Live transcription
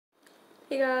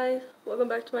Hey guys, welcome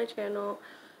back to my channel.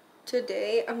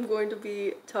 Today I'm going to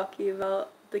be talking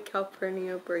about the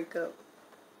Calpurnia breakup.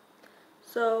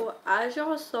 So as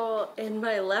y'all saw in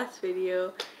my last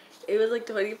video, it was like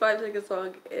 25 seconds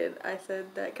long and I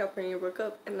said that Calpurnia broke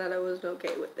up and that I wasn't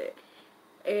okay with it.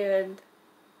 And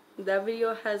that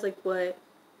video has like what,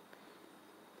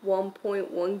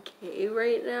 1.1k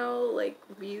right now, like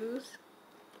views.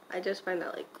 I just find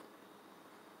that like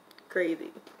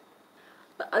crazy.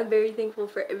 But I'm very thankful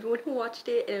for everyone who watched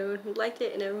it and everyone who liked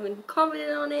it and everyone who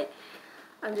commented on it.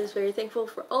 I'm just very thankful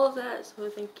for all of that, so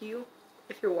thank you.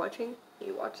 If you're watching and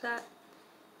you watched that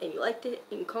and you liked it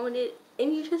and you commented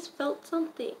and you just felt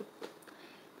something,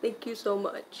 thank you so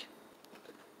much.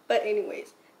 But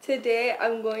anyways, today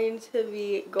I'm going to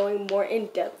be going more in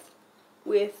depth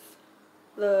with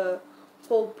the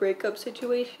whole breakup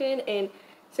situation and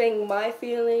saying my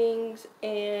feelings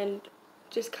and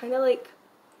just kind of like,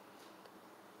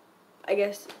 I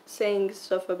guess, saying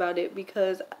stuff about it,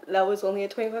 because that was only a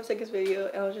 25 seconds video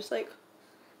and I was just like,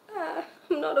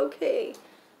 I'm not okay.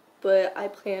 But I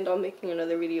planned on making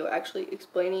another video actually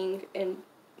explaining and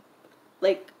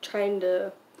like trying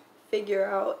to figure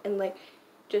out and like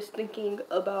just thinking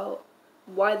about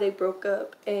why they broke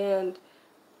up and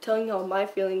telling y'all my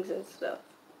feelings and stuff.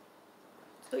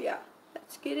 So yeah,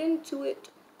 let's get into it.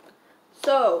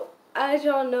 So as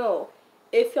y'all know,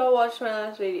 if y'all watched my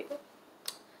last video,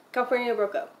 Calpurnia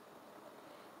broke up.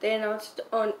 They announced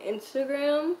on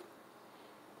Instagram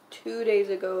 2 days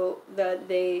ago that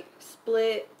they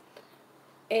split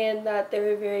and that they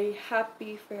were very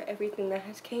happy for everything that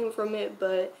has came from it,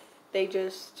 but they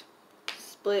just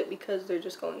split because they're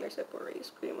just going their separate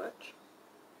ways pretty much.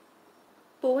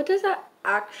 But what does that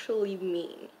actually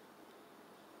mean?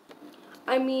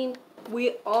 I mean,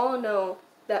 we all know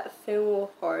that Finn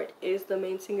Wolfhard is the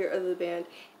main singer of the band,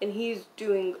 and he's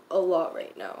doing a lot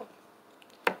right now.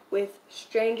 With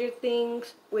Stranger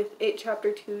Things, with It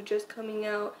Chapter 2 just coming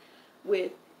out,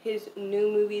 with his new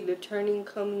movie The Turning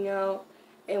coming out,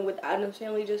 and with Addams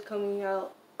Family just coming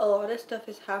out, a lot of stuff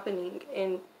is happening,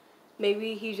 and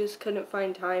maybe he just couldn't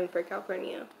find time for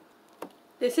Calpurnia.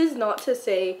 This is not to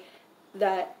say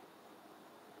that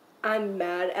I'm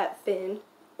mad at Finn,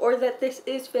 or that this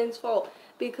is Finn's fault,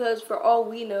 because for all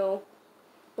we know,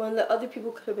 one of the other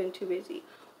people could have been too busy.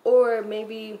 Or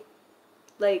maybe,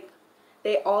 like,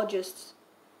 they all just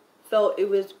felt it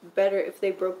was better if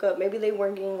they broke up. Maybe they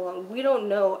weren't getting along. We don't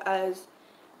know as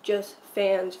just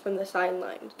fans from the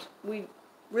sidelines. We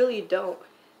really don't.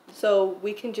 So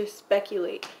we can just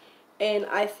speculate. And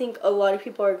I think a lot of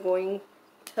people are going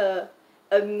to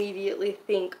immediately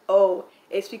think, oh,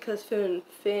 it's because Finn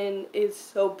is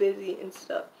so busy and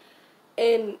stuff.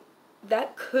 And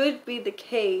that could be the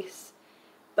case,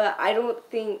 but I don't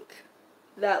think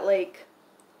that, like,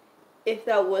 if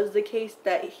that was the case,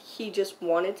 that he just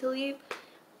wanted to leave.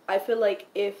 I feel like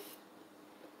if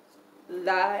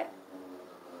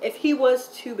he was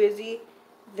too busy,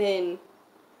 then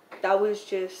that was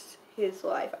just his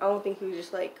life. I don't think he was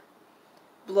just, like,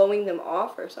 blowing them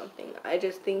off or something. I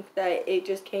just think that it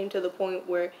just came to the point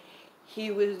where he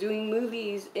was doing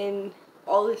movies and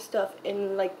all this stuff,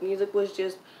 and like music was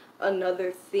just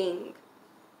another thing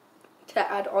to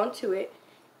add on to it.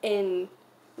 And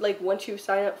like once you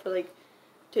sign up for like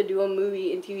to do a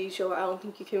movie and TV show, I don't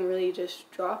think you can really just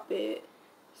drop it.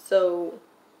 So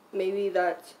maybe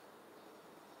that's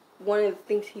one of the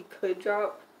things he could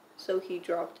drop, so he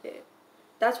dropped it.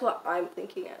 That's what I'm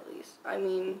thinking, at least. I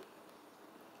mean,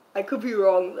 I could be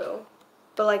wrong though,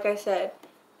 but like I said,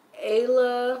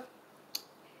 Ayla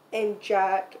and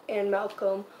Jack and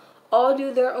Malcolm all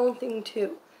do their own thing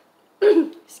too.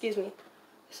 Excuse me.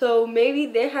 So maybe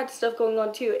they had stuff going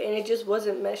on too and it just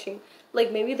wasn't meshing.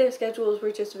 Like maybe their schedules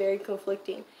were just very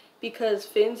conflicting, because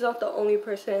Finn's not the only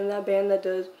person in that band that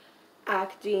does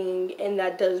acting and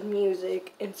that does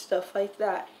music and stuff like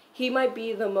that. He might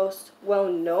be the most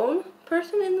well-known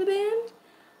person in the band,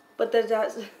 but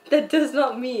that does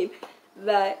not mean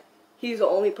that he's the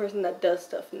only person that does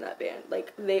stuff in that band.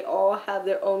 Like, they all have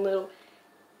their own little,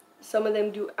 some of them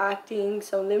do acting,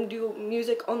 some of them do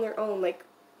music on their own. Like,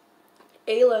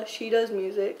 Ayla, she does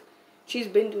music. She's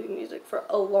been doing music for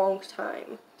a long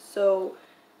time. So,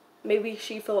 maybe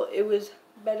she felt it was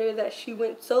better that she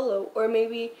went solo. Or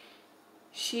maybe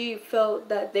she felt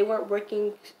that they weren't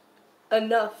working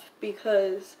enough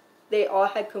because they all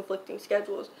had conflicting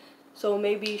schedules. So,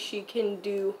 maybe she can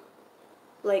do,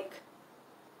 like,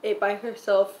 it by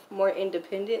herself more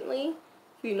independently,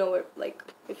 if you know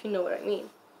what I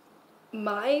mean.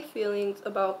 My feelings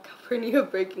about Calpurnia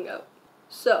breaking up.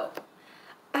 So,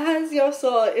 as y'all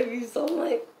saw, if you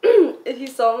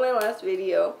saw my last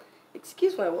video,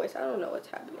 excuse my voice, I don't know what's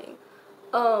happening.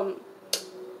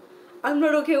 I'm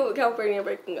not okay with Calpurnia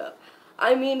breaking up.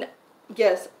 I mean,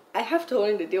 yes, I have to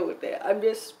learn to deal with it.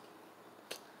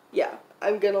 Yeah,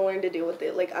 I'm gonna learn to deal with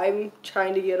it. Like, I'm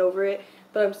trying to get over it,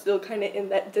 but I'm still kind of in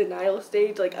that denial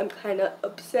stage. Like, I'm kind of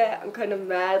upset, I'm kind of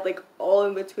mad, like, all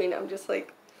in between. I'm just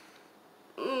like,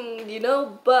 you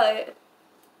know, but,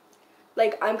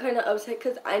 like, I'm kind of upset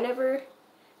because I never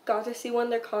got to see one of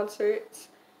their concerts.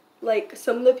 Like,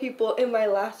 some of the people in my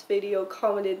last video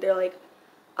commented, they're like,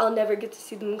 I'll never get to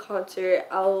see them in concert.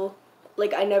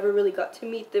 I never really got to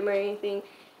meet them or anything.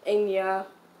 And yeah,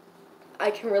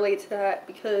 I can relate to that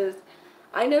because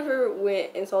I never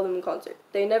went and saw them in concert.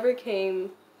 They never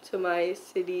came to my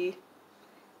city,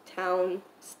 town,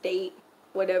 state,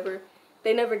 whatever.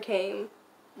 They never came.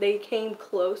 They came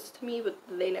close to me, but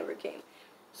they never came.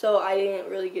 So I didn't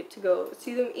really get to go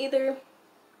see them either,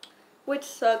 which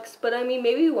sucks. But I mean,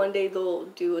 maybe one day they'll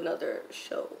do another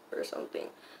show or something.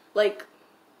 Like,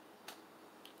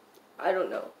 I don't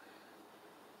know.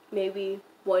 Maybe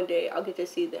one day I'll get to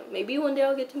see them. Maybe one day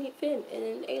I'll get to meet Finn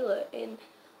and Ayla and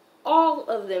all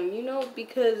of them, you know,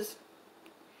 because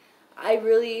I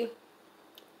want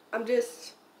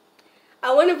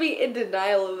to be in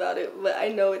denial about it, but I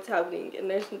know it's happening and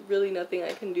there's really nothing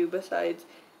I can do besides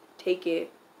take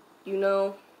it, you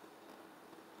know.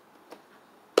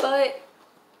 But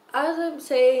as I'm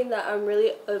saying that I'm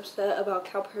really upset about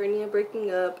Calpurnia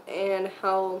breaking up and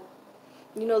how,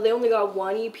 you know, they only got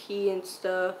one EP and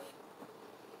stuff.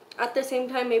 At the same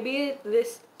time, maybe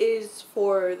this is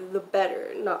for the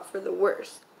better, not for the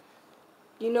worse.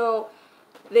 You know,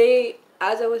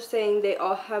 as I was saying, they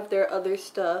all have their other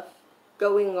stuff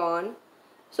going on.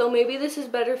 So maybe this is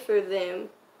better for them.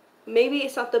 Maybe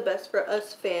it's not the best for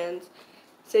us fans.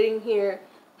 Sitting here,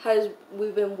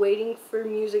 we've been waiting for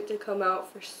music to come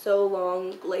out for so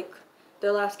long. Like,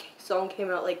 their last song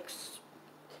came out, like,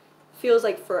 feels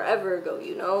like forever ago,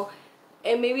 you know?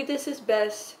 And maybe this is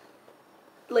best,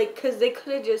 like, because they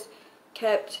could have just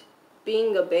kept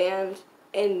being a band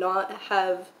and not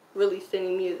have released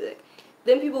any music.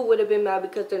 Then people would have been mad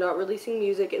because they're not releasing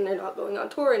music and they're not going on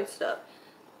tour and stuff.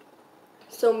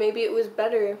 So maybe it was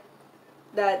better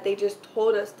that they just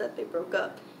told us that they broke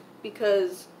up.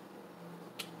 Because,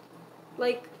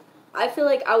 like, I feel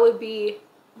like I would be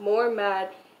more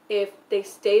mad if they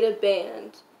stayed a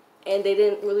band and they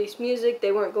didn't release music,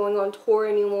 they weren't going on tour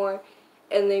anymore,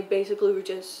 and they basically were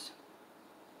just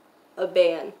a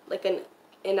band, like an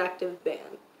inactive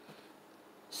band.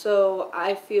 So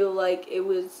I feel like it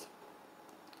was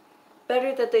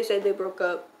better that they said they broke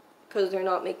up because they're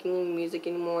not making music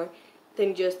anymore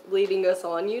than just leading us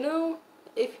on, you know?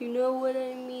 If you know what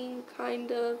I mean,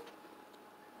 kind of.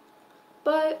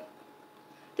 But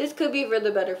this could be for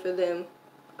the better for them.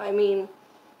 I mean,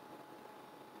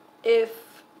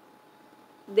 if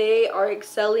they are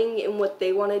excelling in what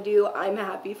they want to do, I'm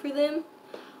happy for them.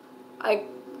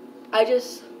 I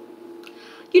just,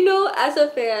 you know, as a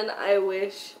fan, I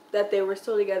wish that they were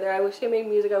still together. I wish they made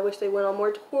music. I wish they went on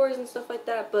more tours and stuff like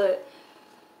that, but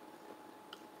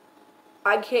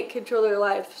I can't control their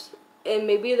lives. And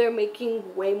maybe they're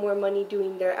making way more money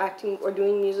doing their acting or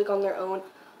doing music on their own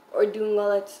or doing all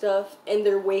that stuff, and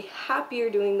they're way happier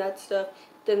doing that stuff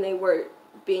than they were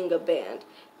being a band.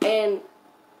 And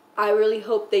I really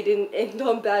hope they didn't end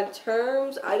on bad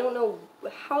terms. I don't know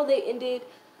how they ended.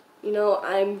 You know,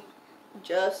 I'm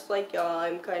just like y'all.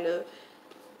 I'm kind of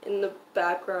in the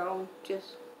background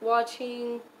just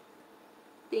watching,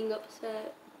 being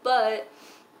upset. But,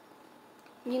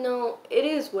 you know, it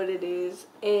is what it is.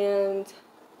 And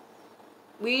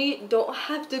we don't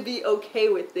have to be okay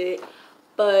with it.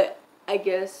 But I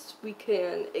guess we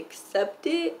can accept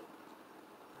it.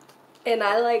 And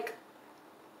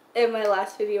in my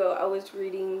last video, I was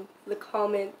reading the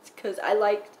comments because I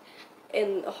liked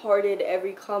and hearted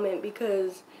every comment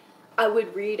because I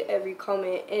would read every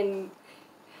comment, and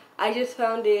I just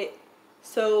found it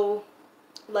so,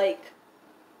 like,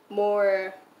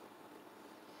 more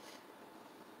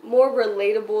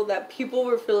relatable that people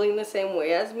were feeling the same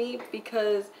way as me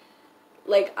because,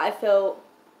 like, I felt,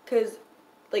 because,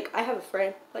 like, I have a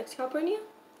friend who likes Calpurnia.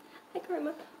 Hi,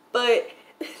 Karma. But,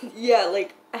 yeah,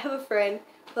 like, I have a friend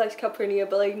who likes Calpurnia,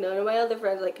 but, like, none of my other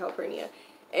friends like Calpurnia.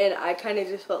 And I kind of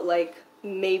just felt like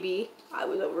maybe I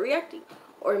was overreacting.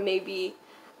 Or maybe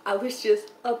I was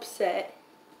just upset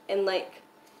and, like,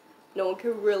 no one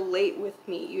could relate with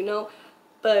me, you know?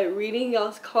 But reading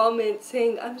y'all's comments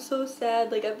saying, I'm so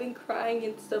sad, like, I've been crying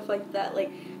and stuff like that,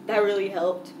 like, that really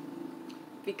helped.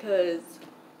 Because,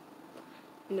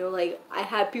 You know, like, I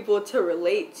had people to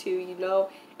relate to, you know,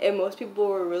 and most people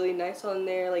were really nice on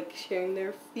there, like, sharing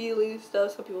their feelings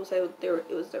stuff. Some people say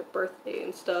it was their birthday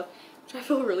and stuff, which I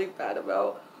feel really bad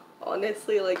about.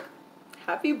 Honestly, like,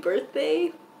 happy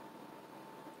birthday.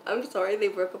 I'm sorry they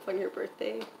broke up on your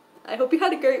birthday. I hope you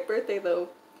had a great birthday, though.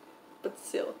 But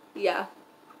still, yeah.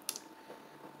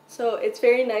 So it's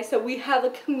very nice that we have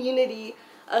a community,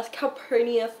 us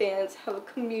Calpurnia fans have a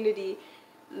community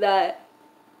that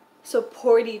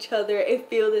support each other and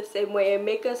feel the same way and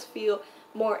make us feel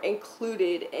more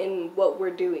included in what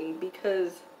we're doing,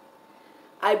 because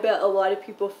I bet a lot of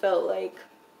people felt like,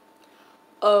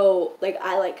 oh, like,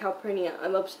 I like Calpurnia,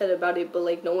 I'm upset about it, but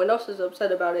like no one else is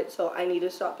upset about it, so I need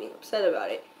to stop being upset about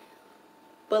it.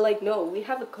 But like, no, we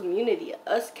have a community.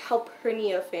 Us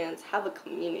Calpurnia fans have a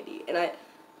community, and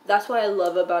that's what I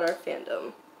love about our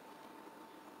fandom.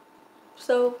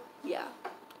 So yeah,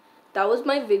 that was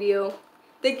my video.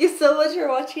 Thank you so much for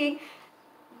watching.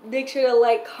 Make sure to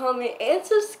like, comment, and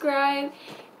subscribe,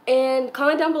 and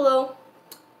comment down below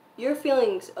your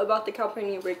feelings about the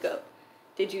Calpurnia breakup.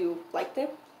 Did you like them?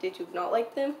 Did you not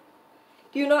like them?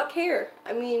 Do you not care?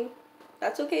 I mean,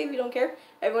 that's okay if you don't care.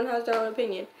 Everyone has their own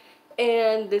opinion.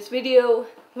 And this video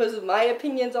was my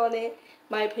opinions on it,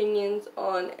 my opinions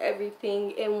on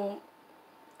everything, and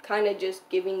kind of just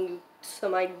giving you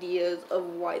some ideas of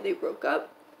why they broke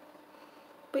up.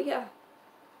 But yeah,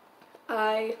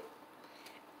 I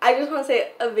just want to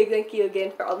say a big thank you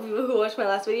again for all the people who watched my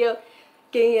last video.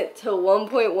 Getting it to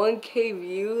 1.1k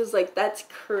views, like, that's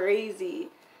crazy.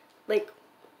 Like,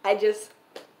 I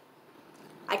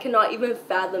cannot even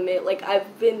fathom it. Like,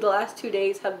 the last 2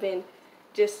 days have been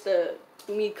just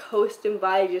me coasting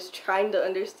by, just trying to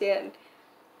understand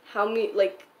how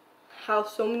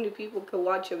so many people could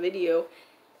watch a video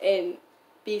and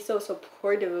be so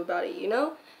supportive about it, you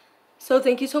know? So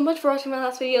thank you so much for watching my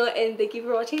last video, and thank you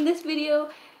for watching this video.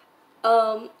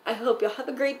 I hope y'all have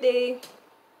a great day.